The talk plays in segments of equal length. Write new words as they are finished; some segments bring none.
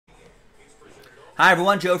Hi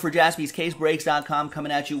everyone, Joe for JaspysCaseBreaks.com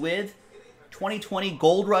coming at you with 2020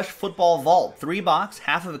 Gold Rush Football Vault. 3-box,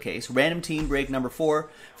 half of a case, random team break number 4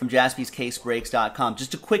 from JaspysCaseBreaks.com.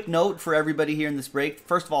 Just a quick note for everybody here in this break.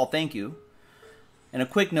 First of all, thank you. And a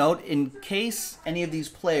quick note, in case any of these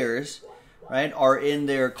players, right, are in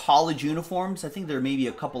their college uniforms, I think there may be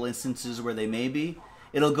a couple instances where they may be,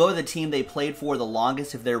 it'll go to the team they played for the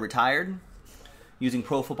longest if they're retired, using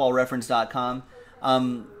ProFootballReference.com.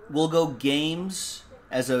 We'll go games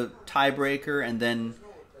as a tiebreaker and then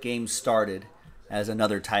games started as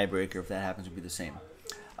another tiebreaker if that happens to be the same.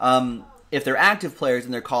 If they're active players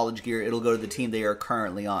in their college gear, it'll go to the team they are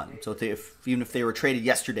currently on. So even if they were traded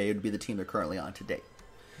yesterday, it would be the team they're currently on today.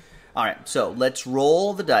 All right, so let's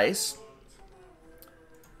roll the dice.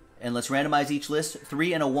 And let's randomize each list.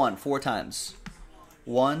 3 and a 1, 4 times.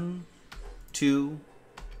 1, 2,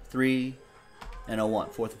 3, and a 1.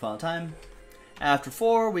 Fourth and final time. After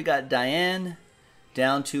 4, we got Diane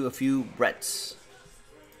down to a few Bretts.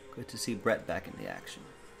 Good to see Brett back in the action.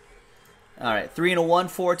 All right, 3 and a 1,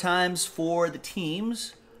 4 times for the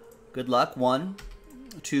teams. Good luck. 1,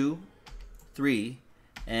 2, 3,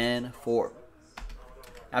 and 4.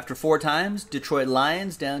 After 4 times, Detroit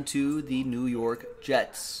Lions down to the New York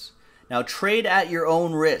Jets. Now, trade at your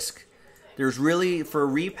own risk. There's really, for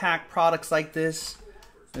repack products like this,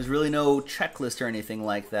 there's really no checklist or anything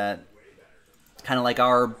like that. Kind of like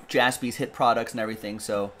our Jaspys hit products and everything,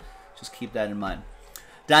 so just keep that in mind.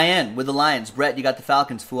 Diane with the Lions. Brett, you got the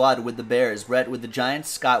Falcons. Fuad with the Bears. Brett with the Giants.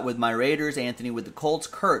 Scott with my Raiders. Anthony with the Colts.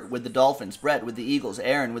 Kurt with the Dolphins. Brett with the Eagles.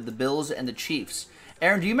 Aaron with the Bills and the Chiefs.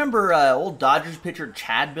 Aaron, do you remember old Dodgers pitcher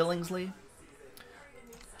Chad Billingsley?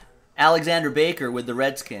 Alexander Baker with the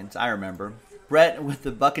Redskins. I remember. Brett with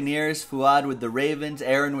the Buccaneers, Fuad with the Ravens,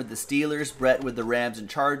 Aaron with the Steelers, Brett with the Rams and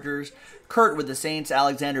Chargers, Kurt with the Saints,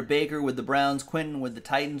 Alexander Baker with the Browns, Quentin with the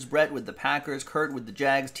Titans, Brett with the Packers, Kurt with the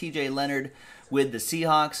Jags, TJ Leonard with the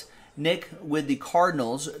Seahawks, Nick with the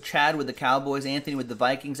Cardinals, Chad with the Cowboys, Anthony with the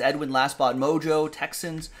Vikings, Edwin Last Spot Mojo,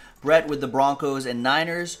 Texans, Brett with the Broncos and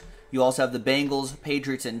Niners. You also have the Bengals,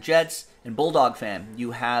 Patriots, and Jets. And Bulldog fan,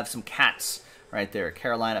 you have some Cats right there,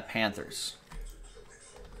 Carolina Panthers.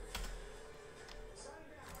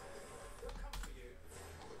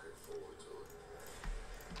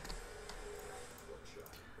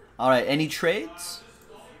 All right, any trades?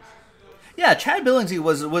 Yeah, Chad Billingsley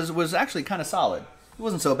was actually kind of solid. It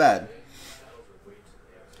wasn't so bad.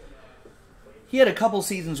 He had a couple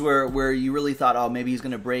seasons where you really thought, oh, maybe he's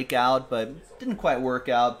going to break out, but didn't quite work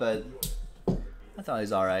out, but I thought he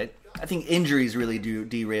was all right. I think injuries really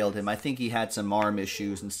derailed him. I think he had some arm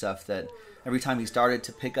issues and stuff that every time he started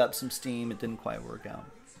to pick up some steam, it didn't quite work out.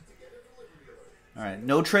 All right,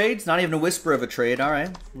 no trades? Not even a whisper of a trade. All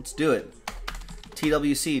right, let's do it.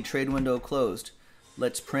 TWC, trade window closed.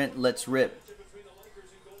 Let's print, let's rip.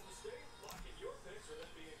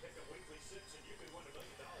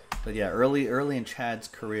 But yeah, early in Chad's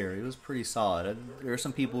career, he was pretty solid. There were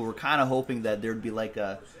some people who were kind of hoping that there'd be like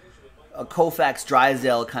a Koufax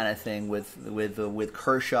Drysdale kind of thing with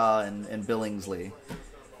Kershaw and Billingsley.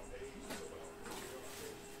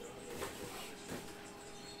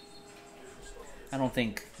 I don't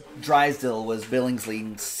think Drysdale was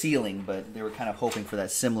Billingsley's ceiling, but they were kind of hoping for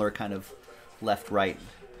that similar kind of left-right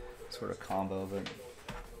sort of combo. But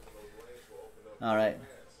all right,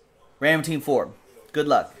 Random Team 4. Good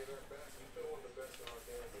luck.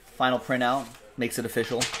 Final printout makes it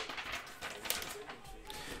official.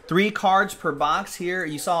 3 cards per box here.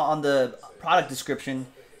 You saw on the product description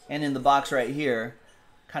and in the box right here,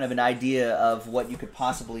 kind of an idea of what you could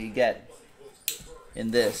possibly get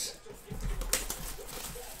in this.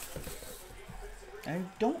 I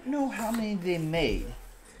don't know how many they made.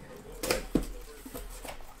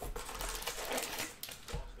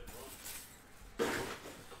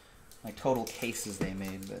 Like total cases they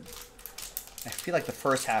made, but I feel like the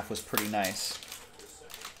first half was pretty nice.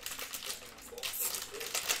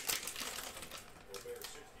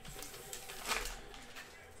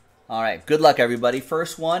 All right, good luck, everybody.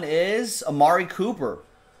 First one is Amari Cooper.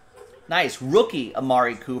 Nice, rookie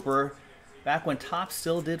Amari Cooper. Back when Topps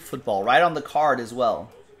still did football. Right on the card as well.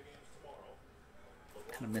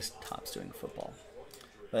 Kind of missed Topps doing football.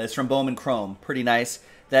 But it's from Bowman Chrome. Pretty nice.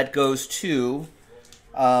 That goes to...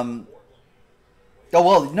 oh,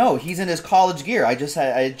 well, no, he's in his college gear. I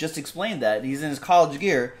just explained that. He's in his college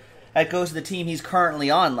gear. That goes to the team he's currently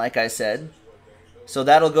on, like I said. So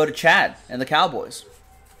that'll go to Chad and the Cowboys.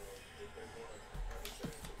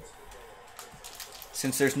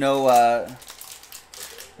 Since there's no...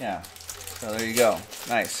 yeah. So there you go.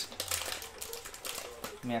 Nice.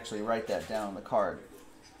 Let me actually write that down on the card.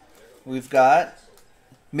 We've got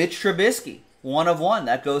Mitch Trubisky. 1 of 1.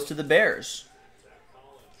 That goes to the Bears.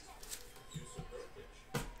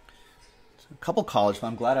 A couple college.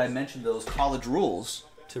 I'm glad I mentioned those college rules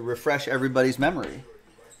to refresh everybody's memory.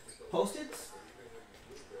 Post-its?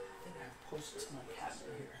 I think I have post-its in my cabinet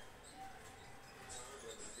here.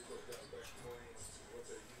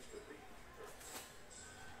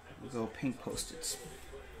 We'll go pink post-its.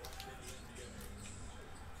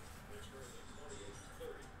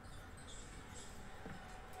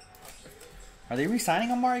 Are they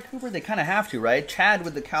re-signing Amari Cooper? They kind of have to, right? Chad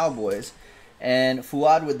with the Cowboys and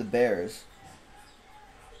Fuad with the Bears.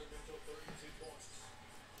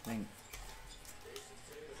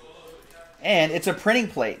 And it's a printing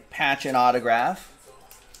plate, patch and autograph.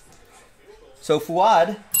 So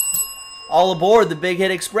Fuad, all aboard the Big Hit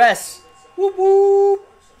Express. Whoop whoop.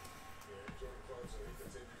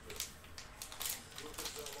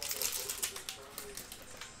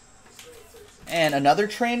 And another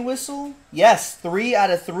train whistle. Yes, 3 out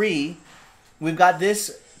of 3. We've got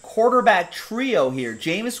this quarterback trio here.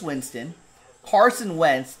 Jameis Winston, Carson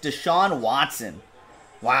Wentz, Deshaun Watson.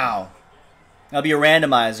 Wow. That'll be a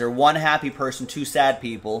randomizer. 1 happy person, 2 sad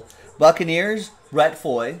people. Buccaneers, Brett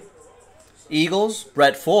Foy. Eagles,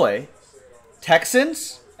 Brett Foy.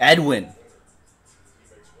 Texans, Edwin.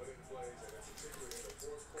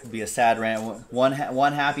 Could be a sad random. One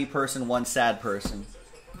happy person, 1 sad person.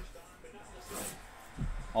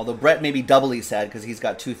 Although Brett may be doubly sad because he's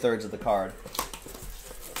got 2/3 of the card.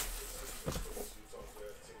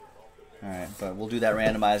 All right, but we'll do that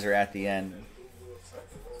randomizer at the end.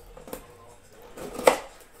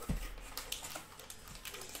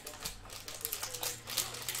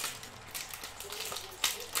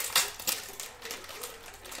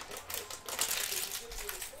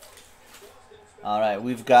 All right,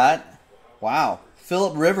 we've got, wow,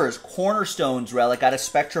 Phillip Rivers, Cornerstones relic out of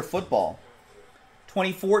Spectra Football.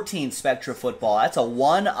 2014 Spectra Football. That's a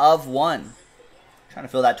 1 of 1. Trying to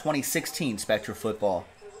fill that 2016 Spectra Football.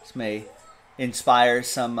 This may inspire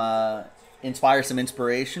some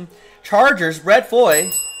inspiration. Chargers, Brett Foy,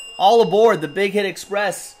 all aboard the Big Hit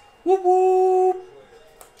Express. Whoop whoop.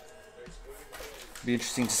 Be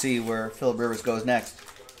interesting to see where Phillip Rivers goes next.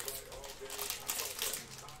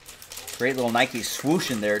 Great little Nike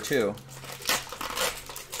swoosh in there too.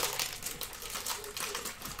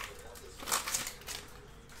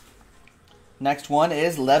 Next one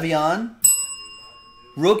is Le'Veon.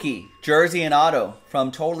 Rookie, jersey and auto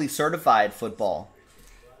from Totally Certified Football.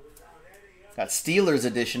 Got Steelers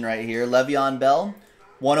edition right here. Le'Veon Bell,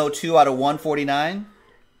 102 out of 149.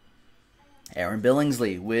 Aaron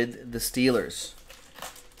Billingsley with the Steelers.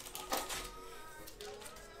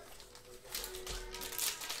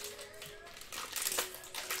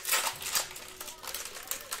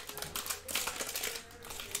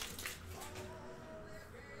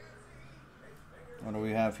 What do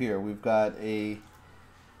we have here? We've got a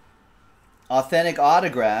authentic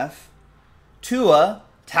autograph. Tua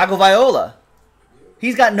Tagovailoa.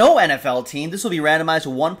 He's got no NFL team. This will be randomized to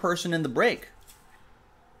 1 person in the break.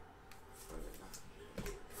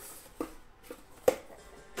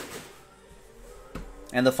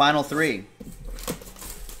 And the final 3.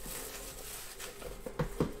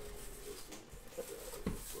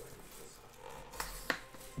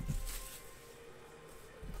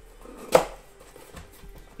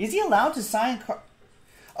 Is he allowed to sign?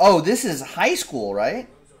 Oh, this is high school, right?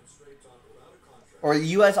 Or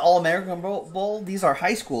U.S. All-American Bowl. These are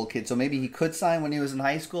high school kids, so maybe he could sign when he was in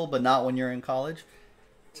high school, but not when you're in college.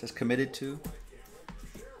 It says committed to.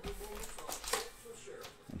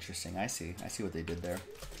 Interesting. I see. I see what they did there.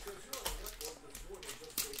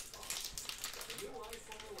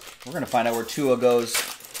 We're going to find out where Tua goes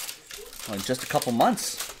in just a couple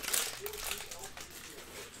months.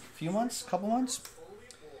 A few months? Couple months?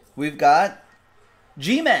 We've got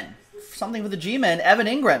G-Men. Something with the G-Men. Evan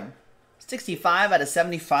Ingram. 65 out of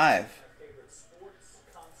 75.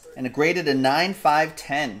 And it graded a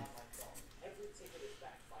 9.5/10.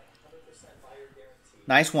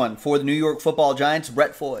 Nice one for the New York Football Giants.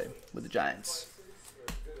 Brett Foy with the Giants.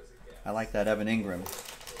 I like that Evan Ingram.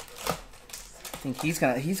 I think he's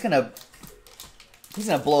gonna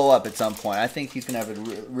blow up at some point. I think he's gonna have a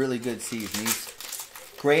really good season. He's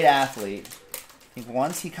a great athlete. I think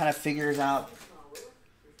once he kind of figures out,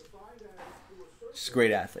 just a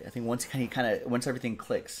great athlete. I think once everything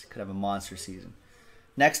clicks, he could have a monster season.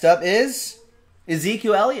 Next up is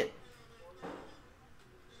Ezekiel Elliott.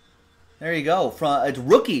 There you go. From a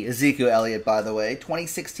rookie Ezekiel Elliott, by the way,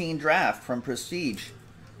 2016 draft from Prestige.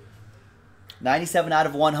 97 out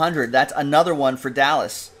of 100. That's another one for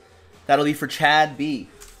Dallas. That'll be for Chad B.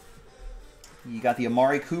 You got the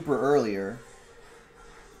Amari Cooper earlier.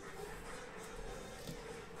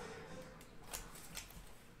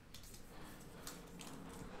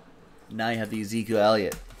 Now you have the Ezekiel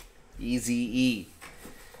Elliott. Easy-E.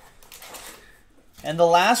 And the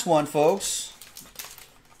last one, folks.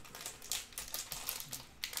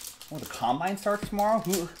 Oh, the Combine starts tomorrow?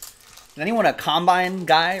 Is anyone a Combine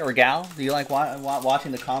guy or gal? Do you like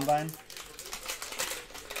watching the Combine?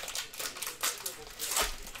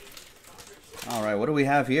 All right, what do we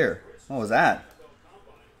have here? What was that?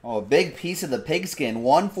 Oh, a big piece of the pigskin.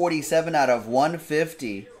 147 out of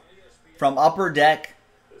 150 from Upper Deck.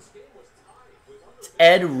 It's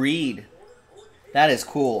Ed Reed. That is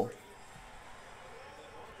cool.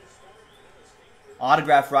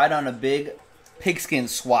 Autograph right on a big pigskin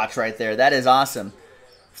swatch right there. That is awesome.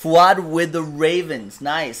 Fuad with the Ravens.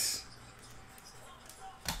 Nice.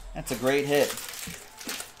 That's a great hit.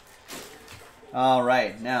 All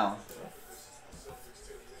right, now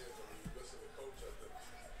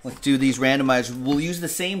let's do these randomized. We'll use the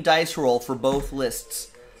same dice roll for both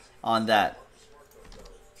lists on that.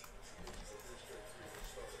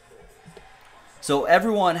 So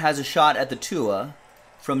everyone has a shot at the Tua,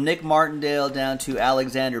 from Nick Martindale down to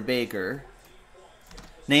Alexander Baker.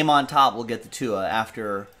 Name on top will get the Tua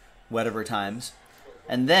after whatever times.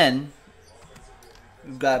 And then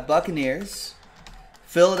we've got Buccaneers,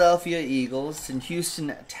 Philadelphia Eagles, and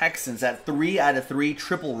Houston Texans at 3 out of 3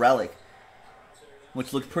 triple relic,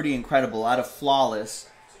 which looked pretty incredible, out of Flawless.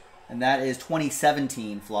 And that is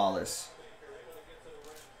 2017 Flawless.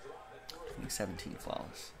 2017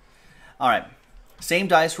 Flawless. All right. Same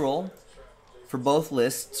dice roll for both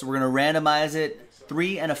lists. We're going to randomize it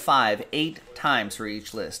 3 and a 5, 8 times for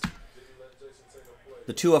each list.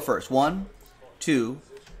 The Tua first. 1, 2,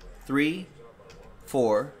 3,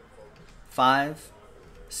 4, 5,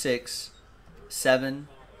 6, 7,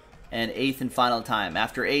 and 8th and final time.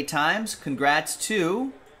 After 8 times, congrats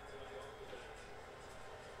to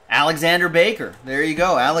Alexander Baker. There you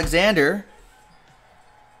go. Alexander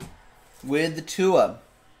with the Tua.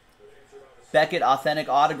 Beckett authentic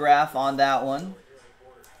autograph on that one.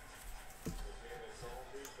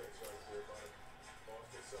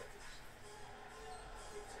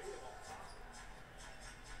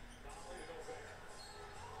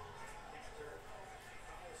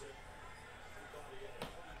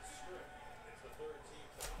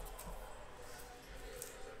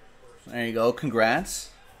 There you go. Congrats.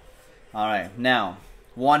 All right. Now,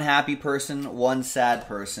 one happy person, one sad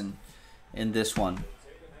person in this one.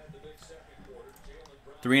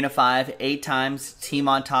 3 and a 5, 8 times. Team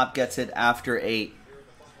on top gets it after 8.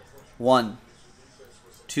 1,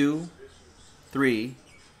 2, 3,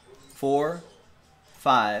 4,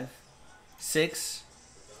 5, 6,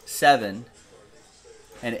 7,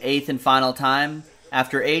 and 8th and final time.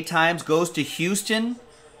 After 8 times goes to Houston.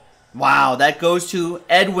 Wow, that goes to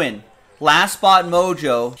Edwin. Last spot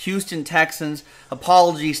mojo, Houston Texans.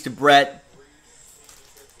 Apologies to Brett.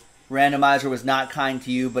 Randomizer was not kind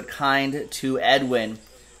to you, but kind to Edwin.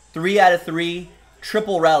 3 out of 3,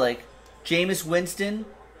 triple relic. Jameis Winston.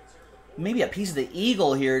 Maybe a piece of the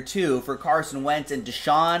eagle here, too, for Carson Wentz and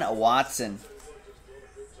Deshaun Watson.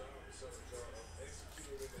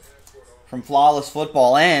 From Flawless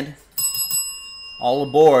Football, and all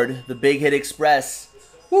aboard the Big Hit Express.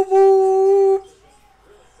 Woo woo!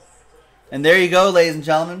 And there you go, ladies and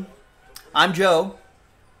gentlemen. I'm Joe.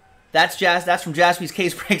 That's from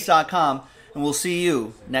JaspysCaseBreaks.com, and we'll see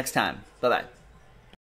you next time. Bye-bye.